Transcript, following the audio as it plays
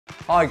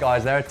Hi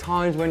guys, there are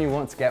times when you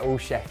want to get all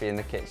chefy in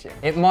the kitchen.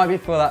 It might be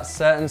for that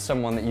certain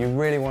someone that you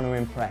really want to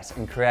impress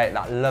and create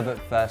that love at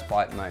first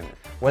bite moment.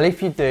 Well,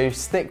 if you do,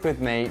 stick with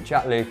me,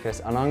 Jack Lucas,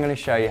 and I'm going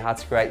to show you how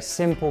to create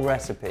simple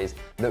recipes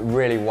that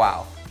really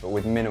wow, but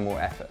with minimal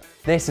effort.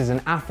 This is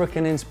an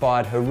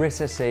African-inspired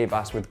Harissa sea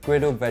bass with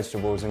griddled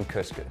vegetables and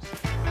couscous.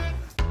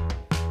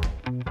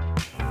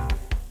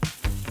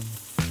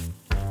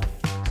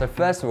 So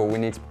first of all, we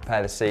need to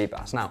prepare the sea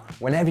bass. Now,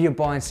 whenever you're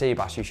buying sea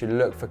bass, you should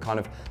look for kind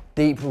of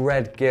deep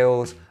red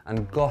gills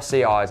and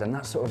glossy eyes, and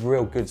that's sort of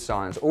real good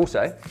signs.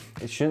 Also,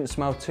 it shouldn't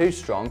smell too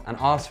strong, and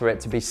ask for it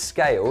to be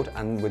scaled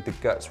and with the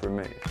guts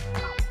removed.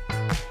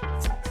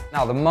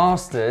 Now, the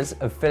masters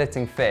of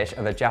filleting fish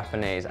are the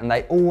Japanese, and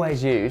they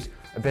always use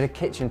a bit of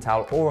kitchen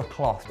towel or a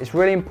cloth. It's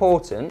really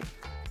important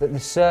that the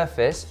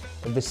surface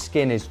of the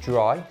skin is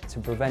dry to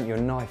prevent your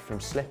knife from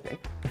slipping.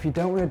 If you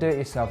don't want to do it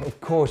yourself, of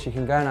course you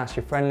can go and ask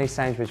your friendly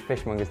Sainsbury's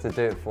fishmongers to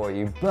do it for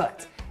you,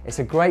 but it's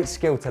a great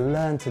skill to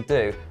learn to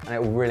do, and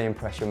it will really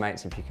impress your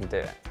mates if you can do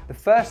it. The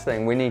first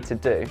thing we need to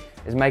do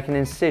is make an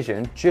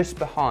incision just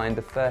behind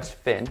the first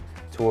fin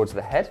towards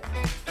the head.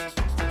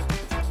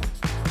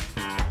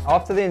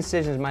 After the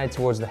incision is made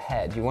towards the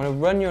head, you want to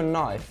run your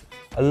knife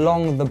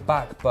along the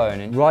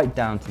backbone and right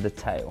down to the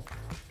tail.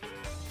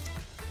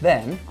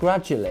 Then,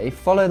 gradually,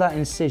 follow that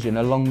incision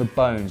along the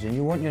bones, and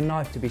you want your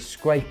knife to be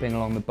scraping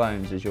along the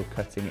bones as you're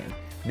cutting in.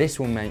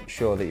 This will make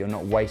sure that you're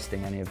not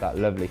wasting any of that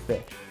lovely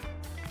fish.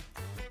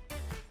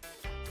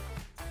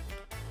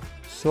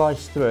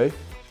 Slice through.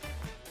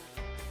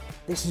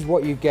 This is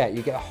what you get.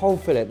 You get a whole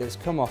fillet that's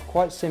come off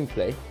quite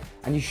simply,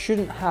 and you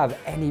shouldn't have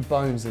any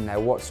bones in there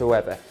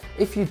whatsoever.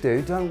 If you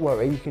do, don't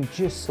worry, you can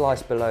just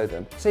slice below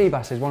them. Sea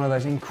bass is one of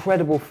those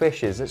incredible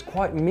fishes that's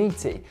quite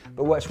meaty,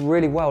 but works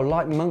really well,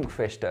 like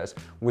monkfish does,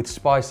 with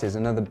spices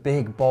and other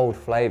big, bold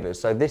flavours.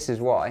 So this is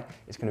why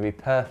it's going to be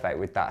perfect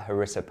with that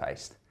harissa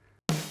paste.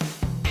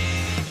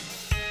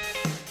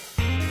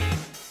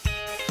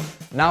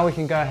 Now we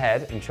can go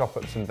ahead and chop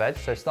up some veg,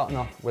 so starting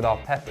off with our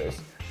peppers.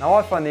 Now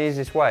I find the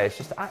easiest way is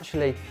just to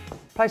actually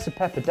place the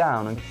pepper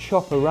down and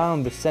chop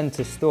around the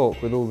centre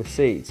stalk with all the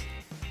seeds.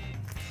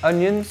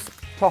 Onions,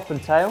 top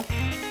and tail.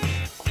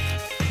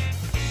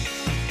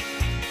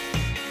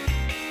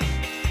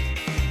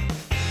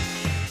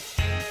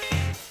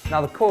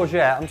 Now the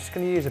courgette, I'm just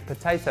going to use a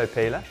potato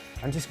peeler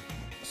and just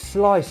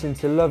slice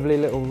into lovely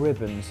little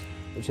ribbons,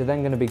 which are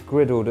then going to be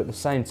griddled at the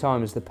same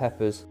time as the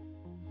peppers.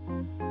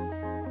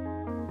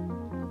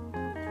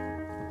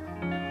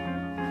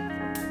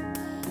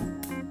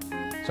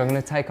 So I'm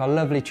going to take our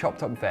lovely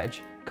chopped up veg,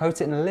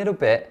 coat it in a little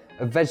bit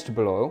of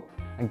vegetable oil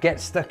and get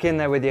stuck in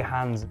there with your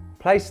hands.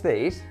 Place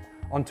these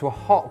onto a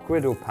hot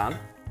griddle pan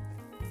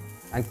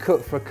and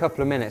cook for a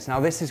couple of minutes. Now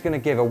this is going to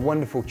give a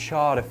wonderful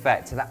charred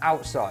effect to the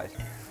outside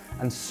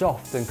and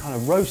soft and kind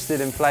of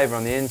roasted in flavour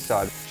on the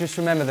inside. Just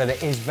remember that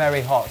it is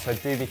very hot, so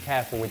do be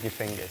careful with your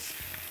fingers.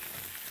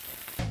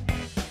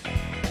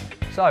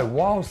 So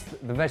whilst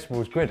the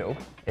vegetables griddle,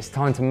 it's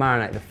time to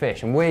marinate the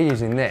fish, and we're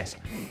using this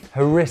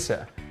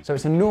harissa. So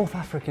it's a North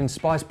African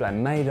spice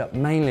blend made up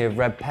mainly of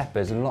red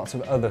peppers and lots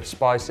of other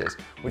spices,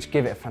 which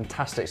give it a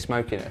fantastic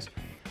smokiness.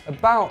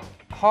 About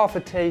half a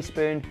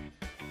teaspoon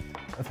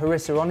of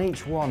harissa on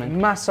each one, and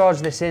massage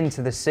this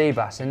into the sea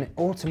bass, and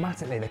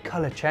automatically the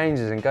colour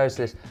changes and goes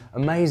to this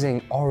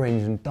amazing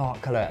orange and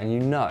dark colour, and you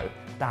know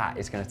that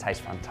is going to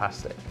taste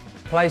fantastic.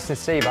 Place the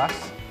sea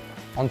bass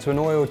onto an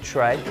oiled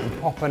tray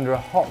and pop under a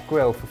hot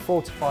grill for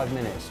 4 to 5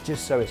 minutes,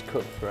 just so it's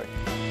cooked through.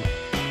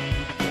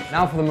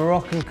 Now for the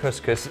Moroccan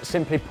couscous,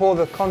 simply pour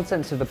the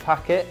contents of the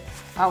packet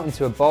out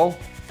into a bowl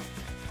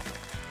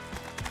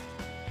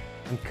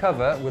and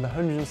cover with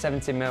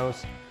 170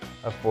 ml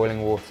of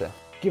boiling water.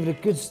 Give it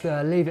a good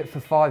stir, leave it for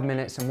 5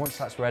 minutes, and once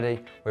that's ready,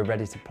 we're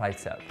ready to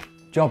plate up.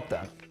 Job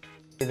done.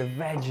 The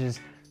veg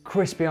is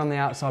crispy on the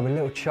outside with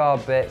little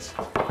charred bits,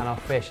 and our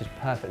fish is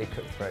perfectly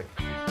cooked through.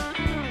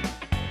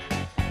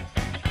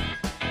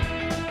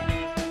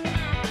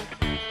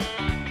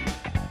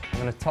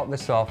 I'm going to top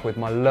this off with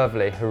my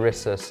lovely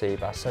harissa sea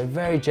bass. So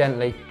very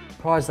gently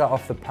prise that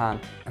off the pan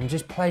and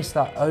just place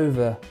that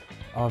over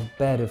our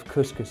bed of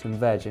couscous and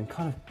veg and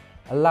kind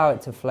of allow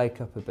it to flake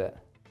up a bit.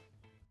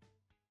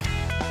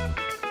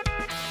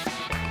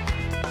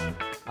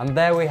 And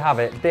there we have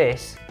it.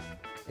 This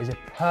is a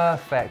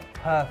perfect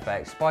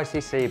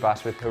spicy sea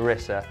bass with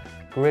harissa,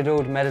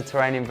 griddled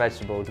Mediterranean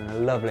vegetables and a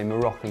lovely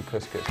Moroccan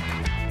couscous.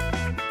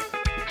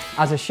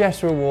 As a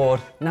chef's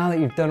reward, now that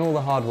you've done all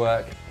the hard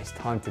work, it's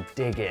time to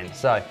dig in.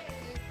 So,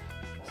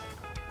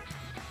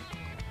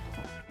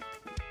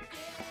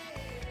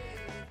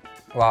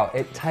 wow,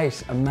 it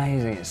tastes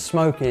amazing. It's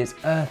smoky, it's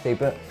earthy,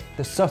 but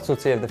the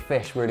subtlety of the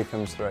fish really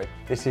comes through.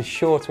 This is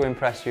sure to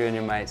impress you and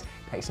your mates.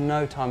 Takes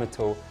no time at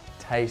all,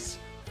 tastes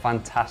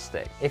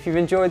fantastic. If you've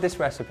enjoyed this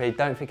recipe,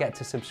 don't forget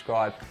to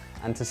subscribe,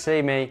 and to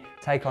see me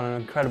take on an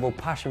incredible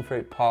passion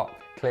fruit pot,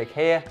 click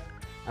here.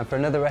 And for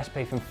another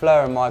recipe from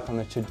Fleur and Mike on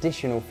the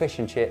traditional fish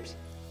and chips,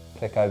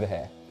 click over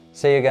here.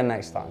 See you again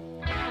next time.